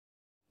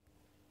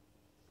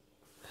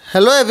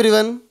Hello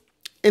everyone.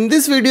 In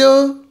this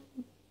video,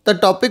 the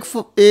topic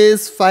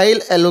is file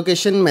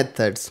allocation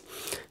methods.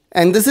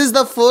 And this is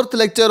the fourth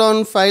lecture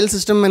on file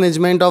system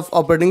management of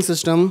operating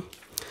system.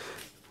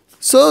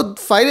 So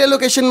file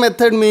allocation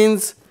method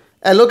means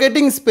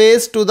allocating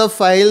space to the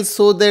file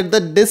so that the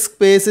disk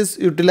space is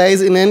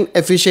utilized in an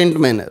efficient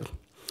manner.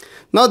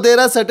 Now there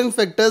are certain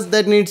factors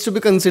that needs to be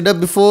considered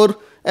before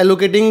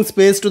allocating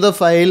space to the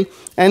file,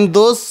 and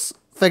those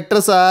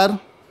factors are: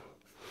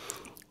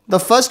 the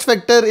first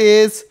factor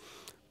is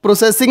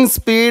processing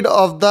speed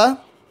of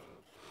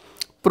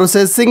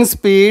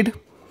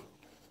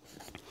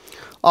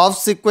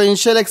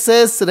sequential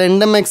access,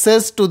 random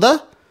access to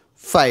the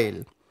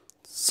file.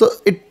 So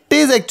it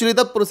is actually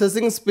the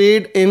processing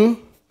speed in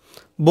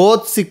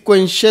both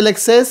sequential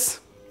access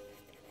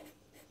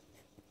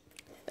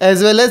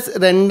as well as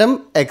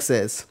random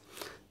access.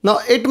 Now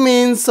it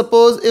means,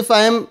 suppose if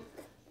I am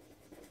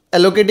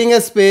allocating a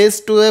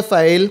space to a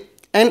file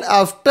and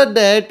after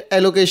that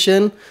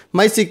allocation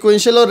my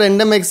sequential or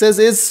random access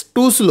is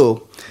too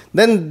slow,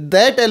 then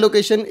that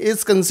allocation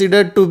is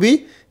considered to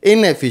be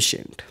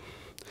inefficient.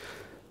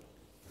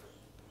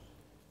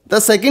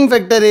 The second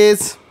factor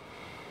is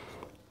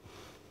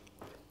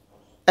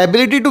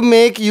ability to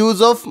make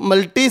use of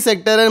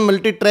multi-sector and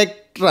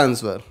multi-track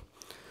transfer.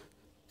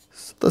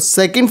 The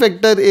second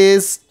factor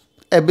is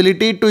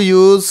ability to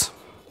use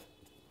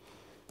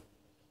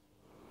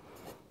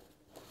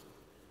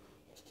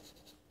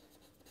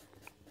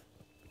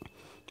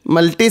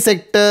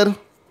multi-sector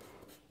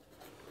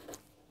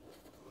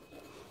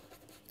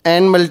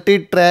and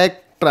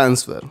multi-track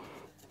transfer.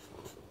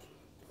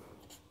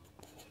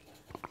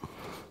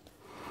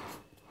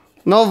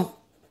 Now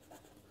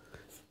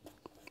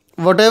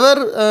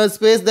whatever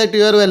space that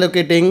you are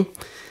allocating,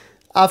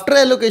 after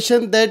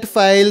allocation that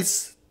file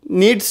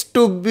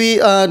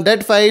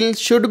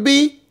should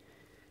be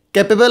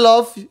capable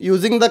of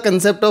using the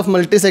concept of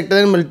multi-sector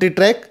and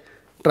multi-track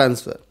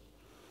transfer.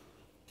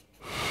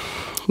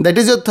 That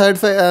is your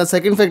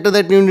second factor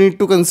that you need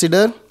to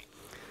consider.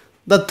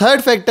 The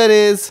third factor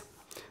is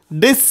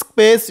disk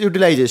space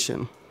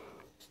utilization.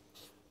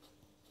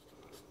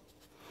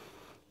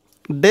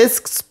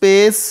 Disk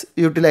space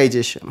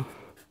utilization.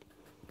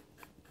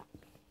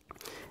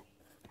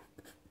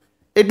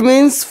 It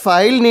means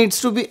file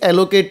needs to be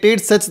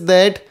allocated such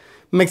that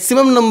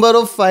maximum number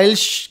of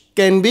files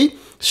can be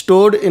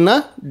stored in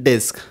a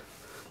disk.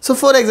 So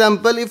for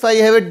example, if I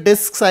have a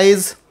disk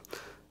size,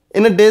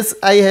 in a disk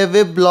I have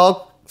a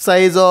block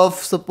size of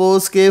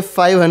suppose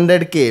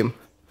 500K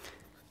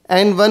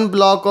and one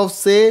block of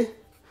say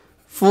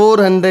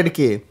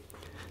 400K,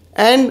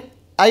 and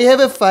I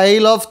have a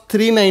file of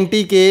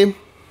 390K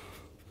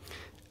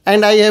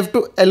and I have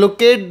to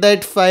allocate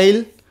that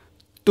file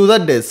to the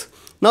disk.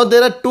 Now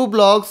there are two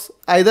blocks,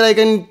 either I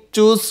can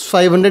choose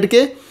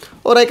 500K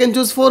or I can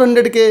choose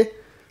 400K.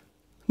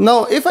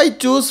 Now if I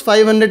choose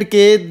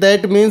 500K,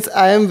 that means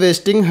I am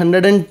wasting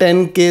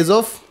 110K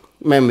of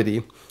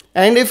memory.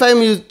 And if I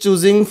am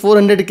choosing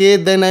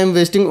 400K, then I am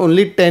wasting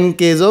only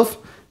 10K of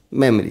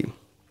memory.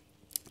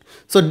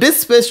 So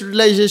disk space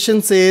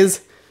utilization says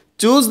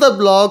choose the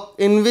block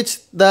in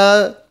which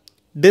the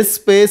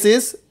disk space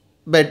is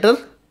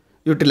better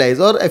utilized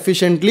or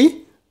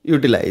efficiently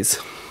utilized.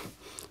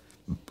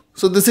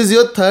 So this is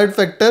your third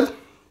factor.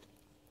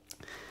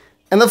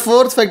 And the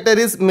fourth factor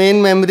is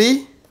main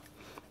memory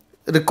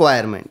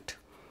requirement.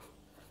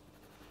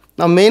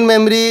 Now main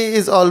memory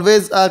is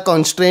always a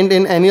constraint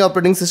in any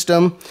operating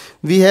system.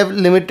 We have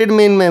limited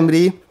main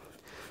memory.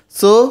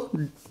 So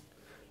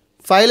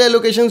file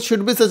allocation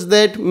should be such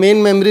that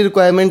main memory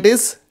requirement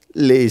is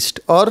least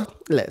or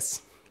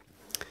less.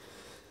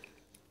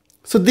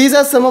 So these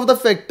are some of the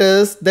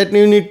factors that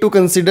you need to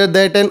consider,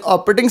 that an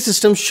operating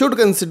system should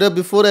consider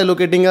before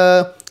allocating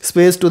a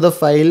space to the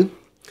file.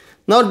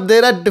 Now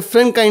there are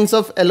different kinds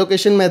of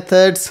allocation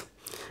methods,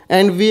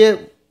 and we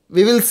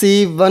will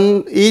see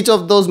each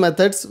of those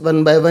methods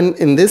one by one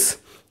in this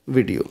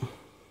video.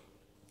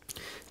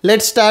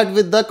 Let's start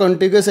with the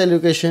contiguous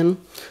allocation.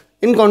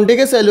 In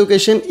contiguous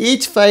allocation,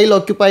 each file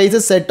occupies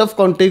a set of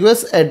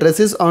contiguous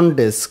addresses on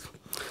disk.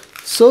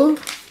 So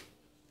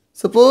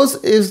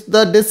suppose if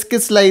the disk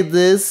is like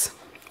this,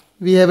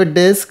 we have a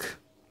disk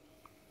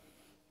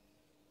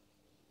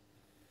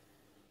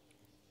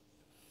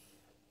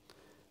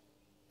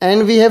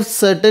and we have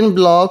certain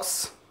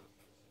blocks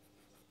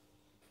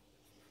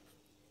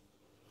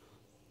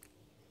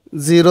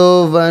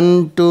 0,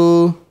 1,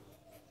 2,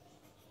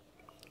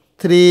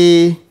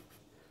 3,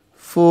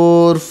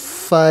 4,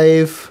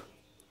 5,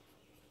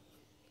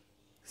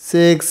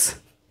 6,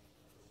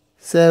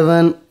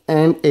 7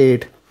 and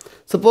 8.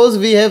 Suppose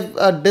we have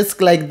a disk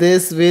like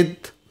this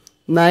with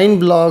 9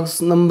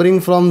 blocks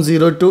numbering from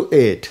 0 to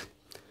 8.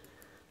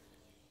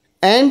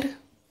 And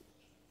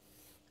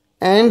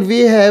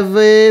we have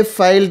a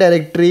file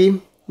directory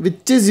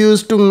which is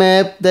used to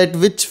map that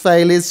which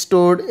file is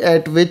stored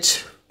at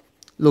which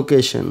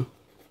location.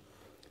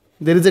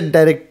 There is a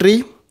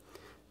directory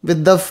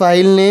with the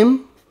file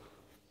name,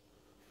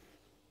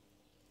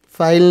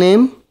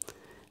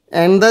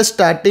 and the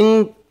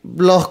starting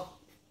block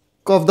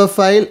of the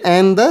file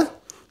and the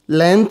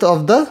length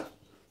of the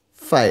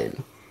file.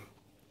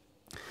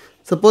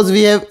 Suppose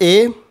we have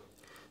A,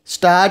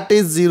 start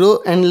is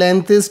 0 and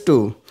length is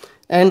 2,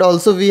 and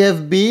also we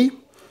have B,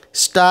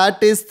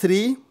 start is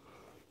 3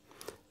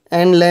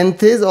 and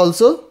length is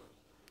also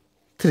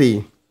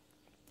 3.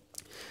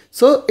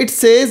 So it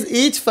says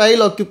each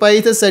file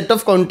occupies a set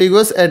of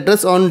contiguous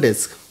address on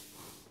disk.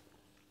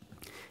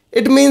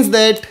 It means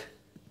that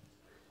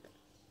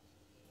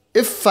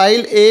if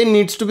file A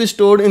needs to be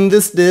stored in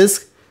this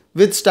disk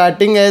with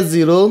starting as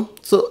 0,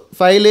 so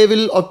file A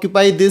will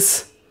occupy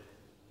this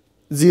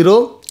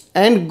 0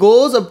 and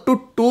goes up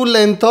to 2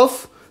 length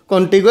of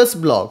contiguous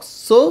blocks.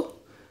 So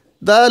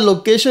the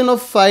location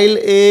of file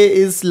A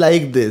is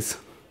like this.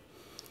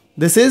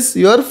 This is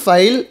your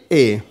file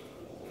A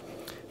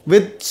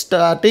with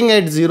starting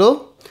at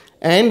 0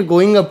 and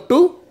going up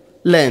to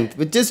length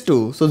which is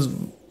 2. So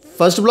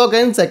first block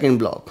and second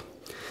block.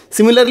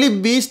 Similarly,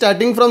 B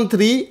starting from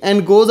 3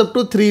 and goes up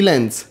to 3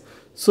 lengths.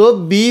 So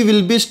B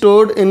will be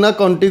stored in a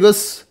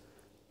contiguous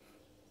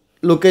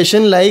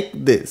location like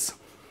this.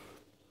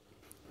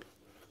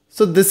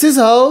 So this is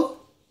how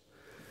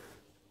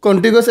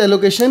contiguous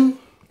allocation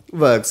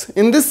works.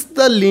 In this,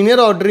 the linear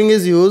ordering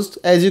is used.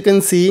 As you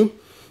can see,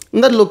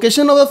 the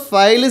location of a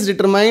file is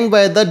determined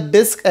by the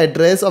disk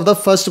address of the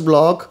first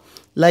block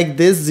like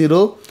this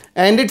 0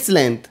 and its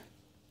length,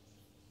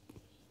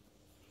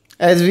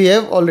 as we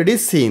have already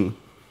seen.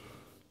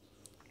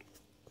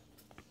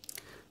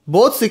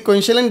 Both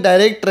sequential and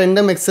direct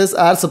random access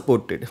are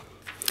supported.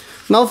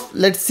 Now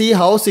let's see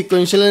how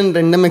sequential and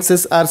random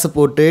access are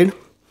supported.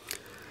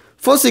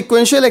 For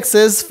sequential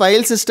access,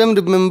 file system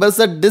remembers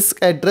the disk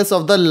address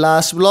of the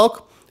last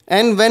block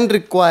and when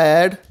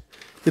required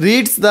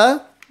reads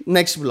the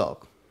next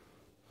block.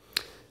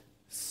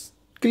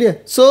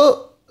 Clear?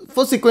 So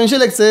for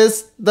sequential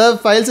access, the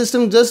file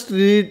system just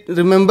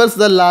remembers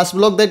the last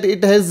block that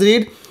it has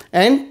read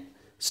and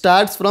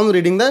starts from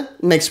reading the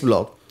next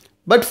block.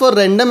 But for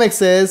random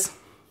access,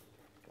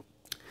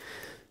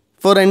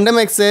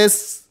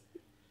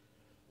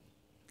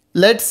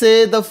 let's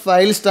say the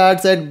file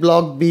starts at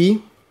block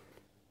B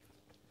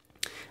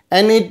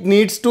and it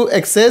needs to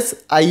access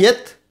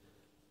ith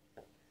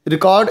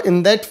record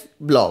in that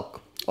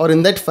block or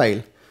in that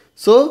file.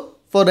 So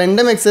for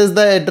random access,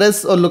 the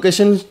address or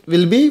location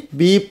will be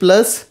B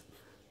plus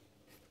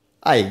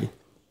I.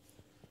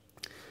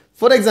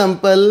 For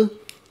example,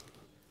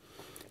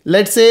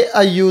 let's say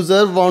a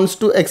user wants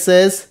to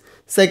access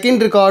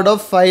second record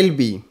of file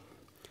B.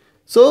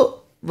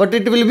 So what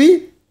it will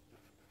be?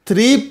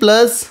 3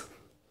 plus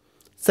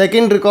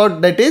second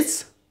record, that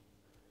is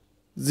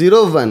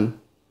 0, 1.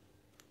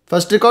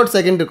 First record,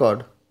 second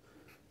record,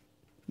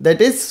 that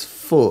is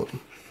 4.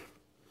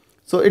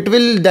 So it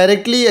will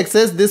directly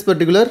access this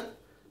particular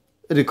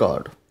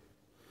record.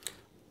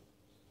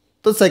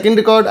 So second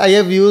record I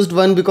have used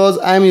 1 because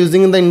I am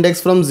using the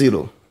index from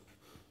 0.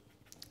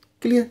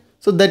 Clear?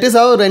 So that is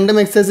how random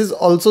access is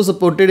also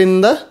supported in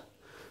the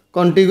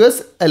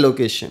contiguous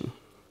allocation.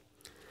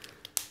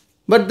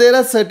 But there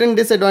are certain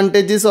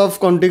disadvantages of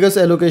contiguous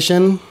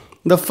allocation.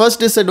 The first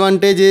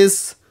disadvantage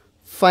is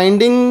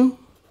finding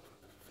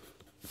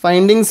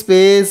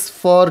space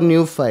for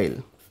new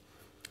file.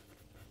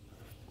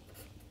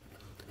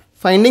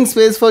 Finding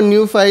space for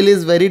new file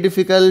is very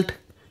difficult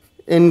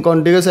in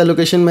contiguous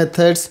allocation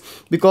methods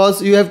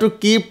because you have to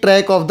keep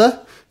track of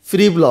the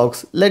free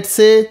blocks. Let's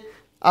say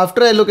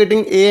after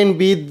allocating A and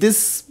B,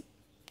 this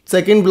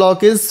second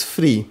block is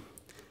free.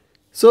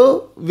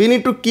 So we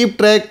need to keep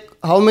track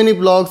how many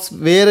blocks,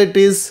 where it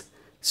is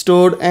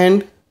stored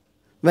and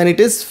when it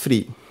is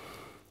free.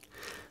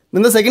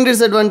 Then the second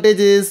disadvantage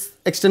is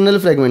external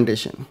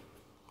fragmentation.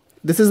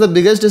 This is the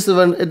biggest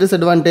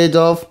disadvantage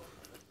of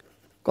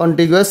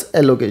contiguous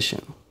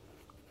allocation.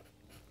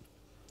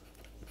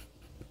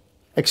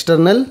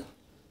 External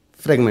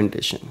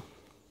fragmentation.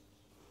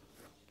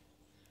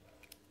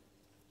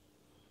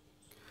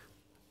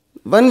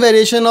 One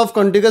variation of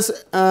contiguous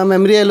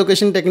memory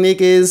allocation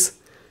technique is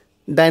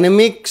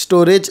dynamic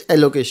storage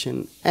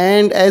allocation.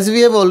 And as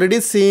we have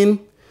already seen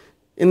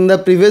in the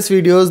previous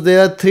videos,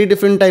 there are 3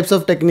 different types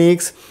of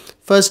techniques.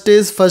 First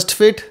is first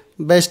fit,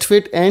 best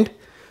fit and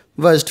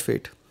worst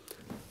fit.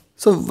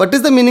 So what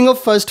is the meaning of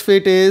first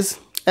fit is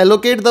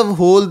allocate the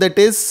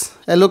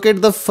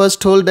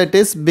first hole that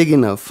is big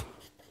enough.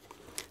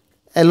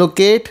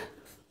 Allocate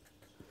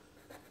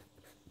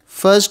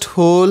first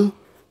hole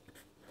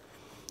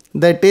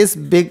that is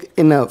big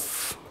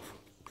enough.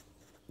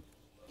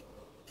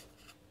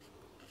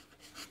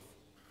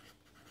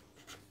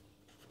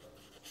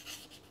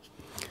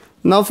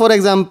 Now for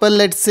example,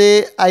 let's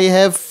say I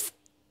have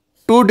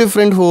 2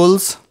 different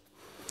holes,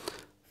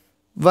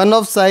 one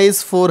of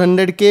size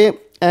 400K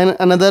and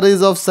another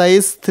is of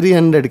size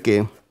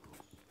 300K,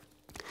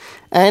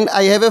 and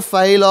I have a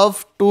file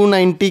of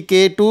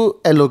 290K to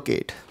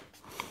allocate.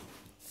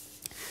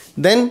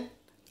 Then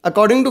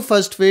according to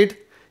first fit,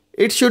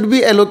 it should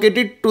be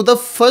allocated to the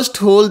first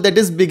hole that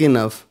is big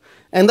enough,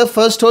 and the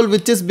first hole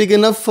which is big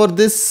enough for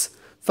this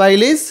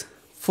file is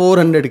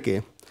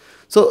 400K.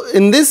 So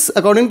in this,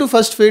 according to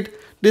first fit,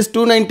 this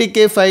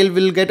 290K file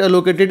will get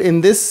allocated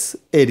in this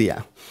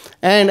area.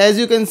 And as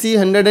you can see,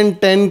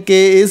 110K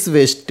is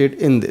wasted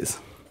in this.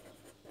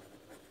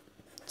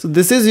 So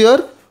this is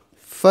your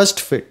first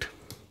fit.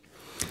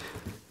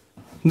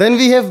 Then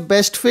we have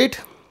best fit.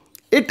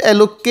 It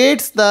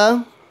allocates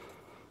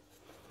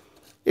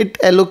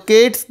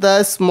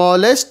the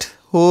smallest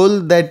hole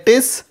that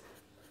is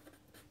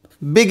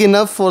big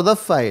enough for the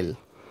file.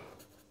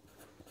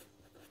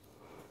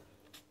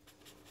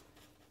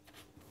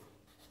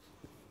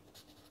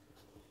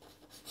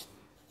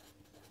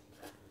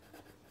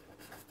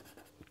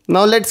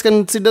 Now let's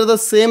consider the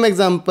same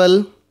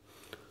example.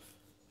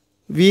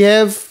 We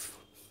have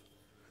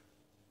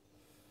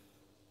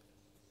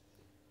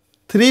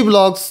 3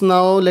 blocks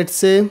now. Let's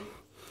say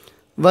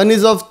one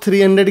is of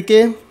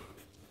 300K,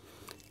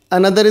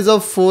 another is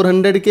of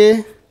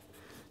 400K,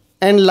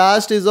 and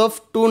last is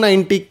of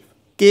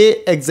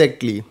 290K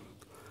exactly,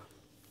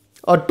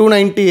 or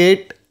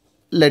 298,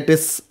 let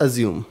us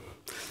assume.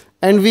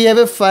 And we have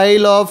a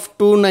file of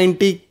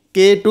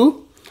 290K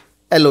to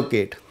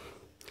allocate.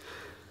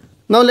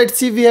 Now let's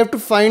see, we have to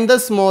find the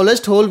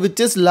smallest hole which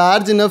is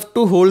large enough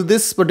to hold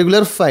this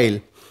particular file.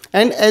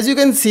 And as you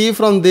can see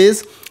from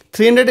this,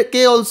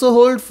 300K also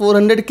hold,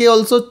 400K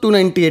also,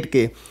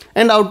 298K.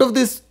 And out of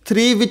these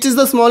 3, which is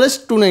the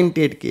smallest?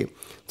 298K.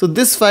 So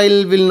this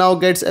file will now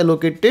get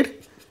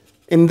allocated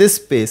in this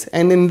space,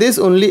 and in this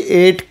only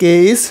 8K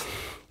is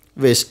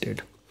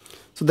wasted.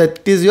 So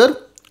that is your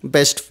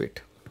best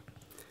fit.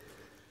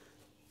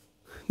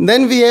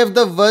 Then we have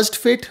the worst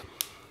fit.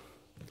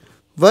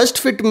 Worst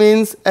fit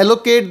means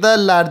allocate the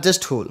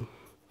largest hole.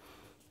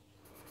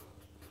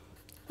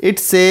 It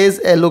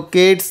says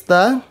allocates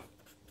the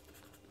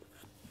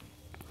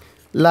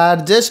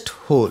largest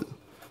hole.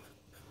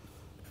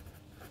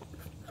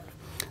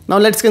 Now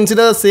let's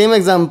consider the same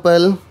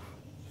example.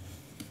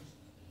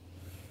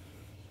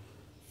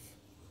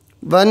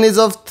 One is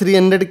of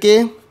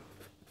 300K,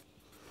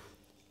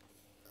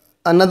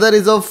 another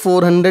is of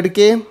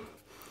 400K,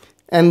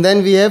 and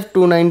then we have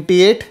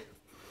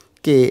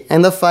 298K,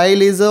 and the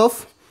file is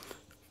of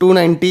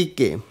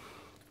 290K.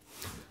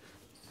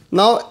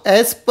 Now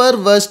as per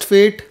worst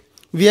fit,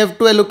 we have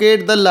to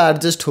allocate the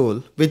largest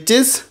hole, which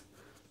is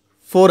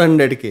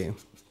 400K.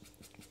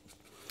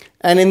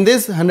 And in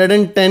this,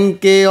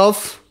 110K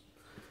of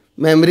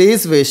memory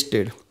is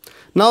wasted.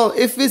 Now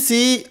if we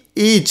see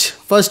each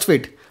first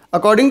fit,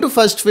 according to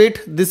first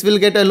fit, this will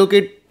get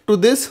allocated to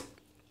this,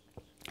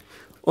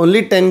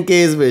 only 10K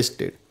is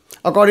wasted.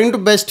 According to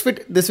best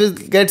fit, this will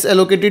gets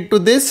allocated to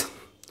this,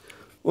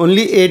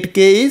 only 8K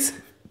is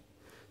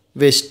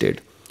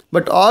wasted.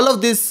 But all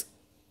of these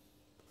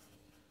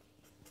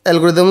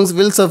algorithms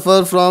will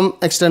suffer from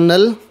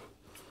external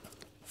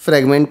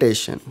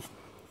fragmentation.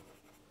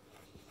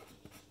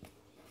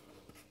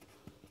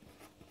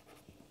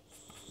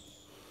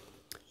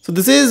 So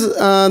this is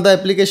the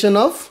application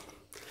of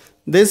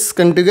this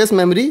contiguous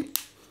memory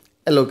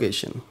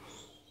allocation.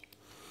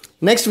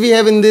 Next we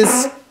have in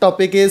this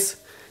topic is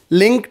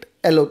linked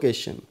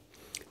allocation.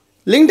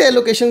 Linked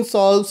allocation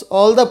solves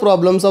all the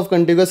problems of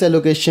contiguous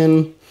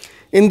allocation.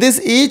 In this,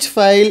 each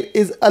file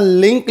is a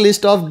linked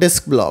list of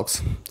disk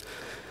blocks.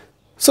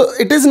 So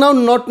it is now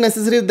not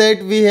necessary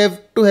that we have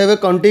to have a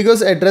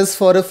contiguous address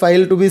for a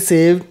file to be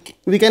saved.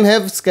 We can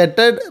have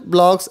scattered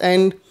blocks,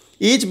 and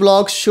each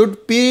block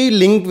should be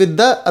linked with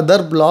the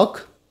other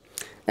block.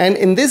 And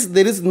in this,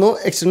 there is no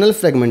external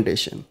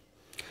fragmentation.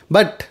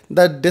 But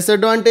the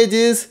disadvantage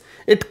is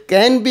it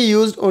can be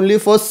used only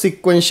for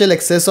sequential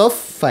access of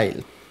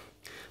file.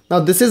 Now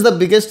this is the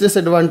biggest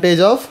disadvantage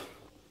of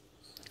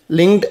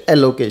linked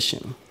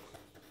allocation.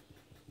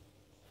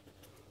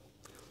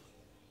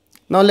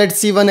 Now let's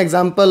see one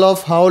example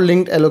of how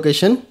linked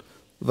allocation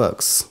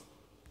works.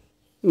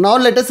 Now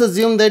let us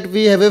assume that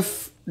we have a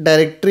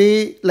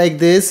directory like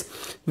this,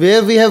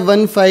 where we have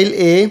one file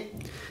A,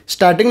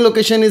 starting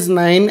location is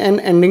 9 and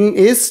ending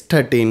is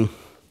 13.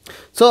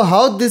 So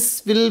how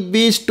this will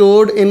be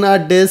stored in our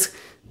disk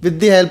with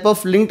the help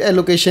of linked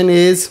allocation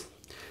is,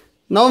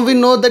 now we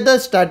know that the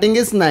starting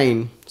is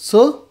 9.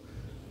 So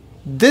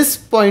this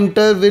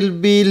pointer will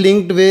be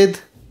linked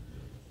with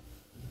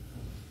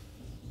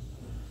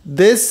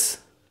this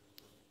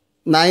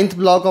 9th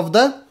block of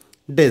the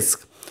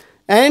disk.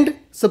 And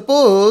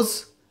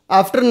suppose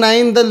after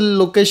 9 the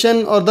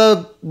location or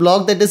the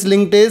block that is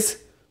linked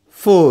is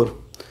 4.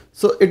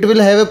 So it will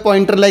have a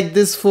pointer like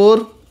this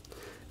 4.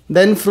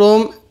 Then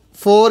from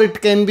 4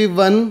 it can be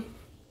 1.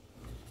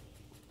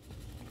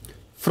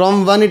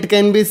 From 1 it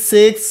can be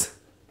 6,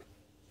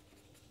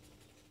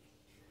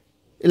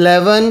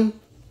 11,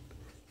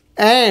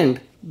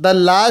 and the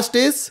last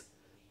is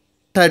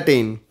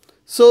 13.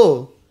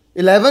 So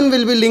 11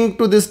 will be linked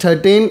to this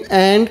 13,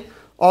 and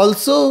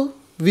also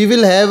we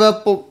will have a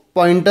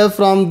pointer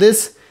from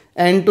this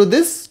end to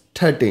this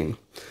 13.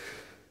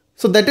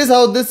 So that is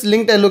how this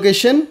linked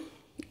allocation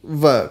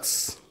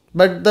works.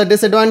 But the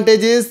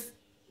disadvantage is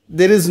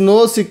there is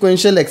no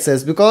sequential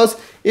access, because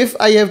if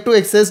I have to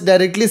access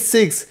directly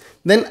 6,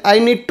 then I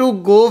need to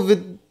go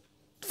with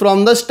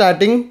from the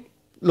starting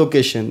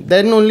location.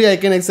 Then only I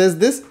can access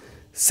this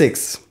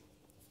 6.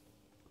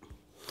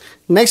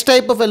 Next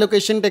type of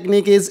allocation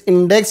technique is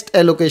indexed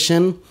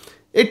allocation.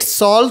 It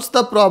solves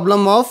the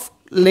problem of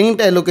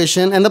linked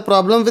allocation, and the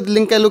problem with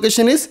linked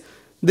allocation is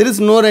there is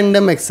no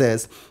random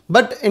access,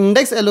 but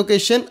index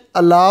allocation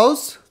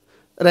allows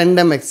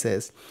random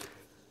access.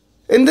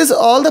 In this,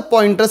 all the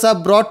pointers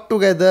are brought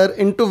together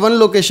into one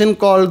location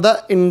called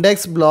the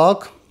index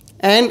block,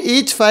 and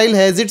each file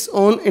has its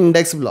own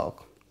index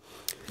block.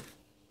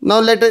 Now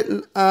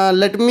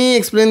let me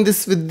explain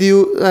this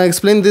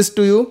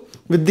to you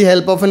with the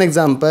help of an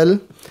example.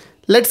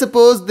 Let's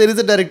suppose there is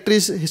a directory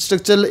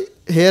structure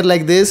here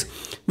like this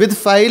with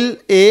file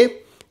A,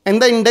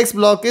 and the index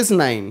block is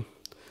 9.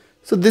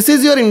 So this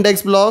is your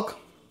index block,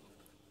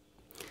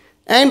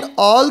 and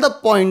all the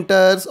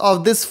pointers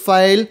of this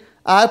file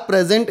are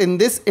present in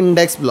this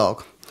index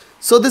block.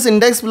 So this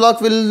index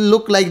block will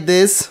look like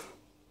this.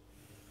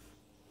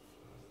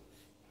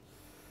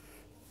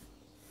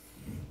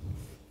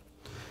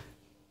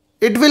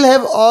 It will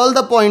have all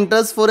the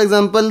pointers, for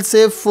example,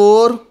 say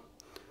 4,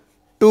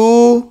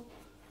 2,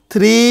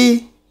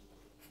 3,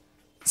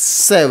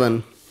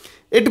 7.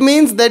 It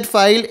means that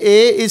file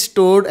A is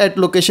stored at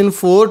location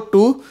 4,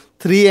 2,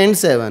 3 and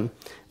 7,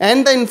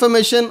 and the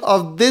information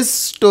of this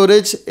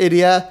storage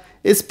area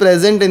is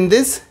present in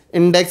this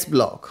index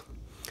block.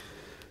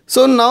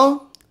 So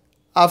now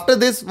after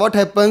this, what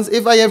happens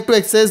if I have to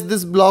access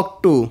this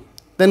block 2?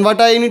 Then what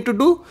I need to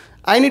do?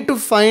 I need to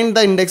find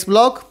the index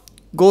block,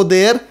 go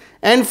there,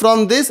 and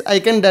from this I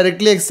can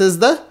directly access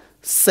the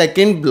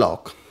second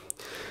block.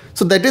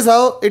 So that is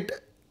how it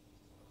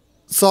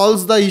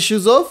solves the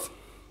issues of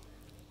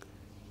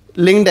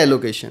linked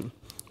allocation.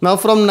 Now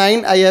from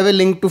 9 I have a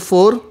link to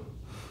 4,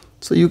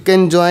 so you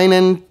can join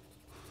and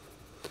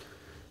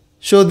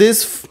show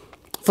this.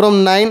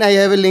 From 9 I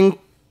have a link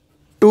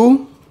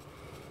 2,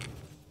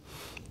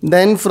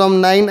 then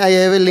from 9 I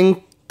have a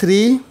link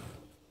 3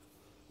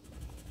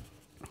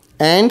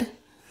 and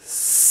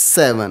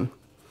 7.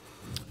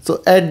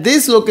 So at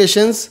these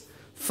locations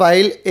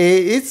file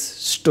A is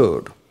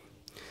stored.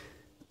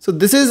 So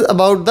this is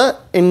about the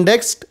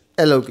indexed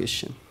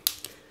allocation.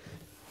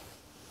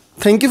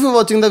 Thank you for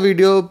watching the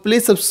video.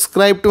 Please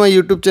subscribe to my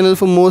YouTube channel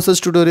for more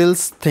such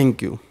tutorials.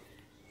 Thank you.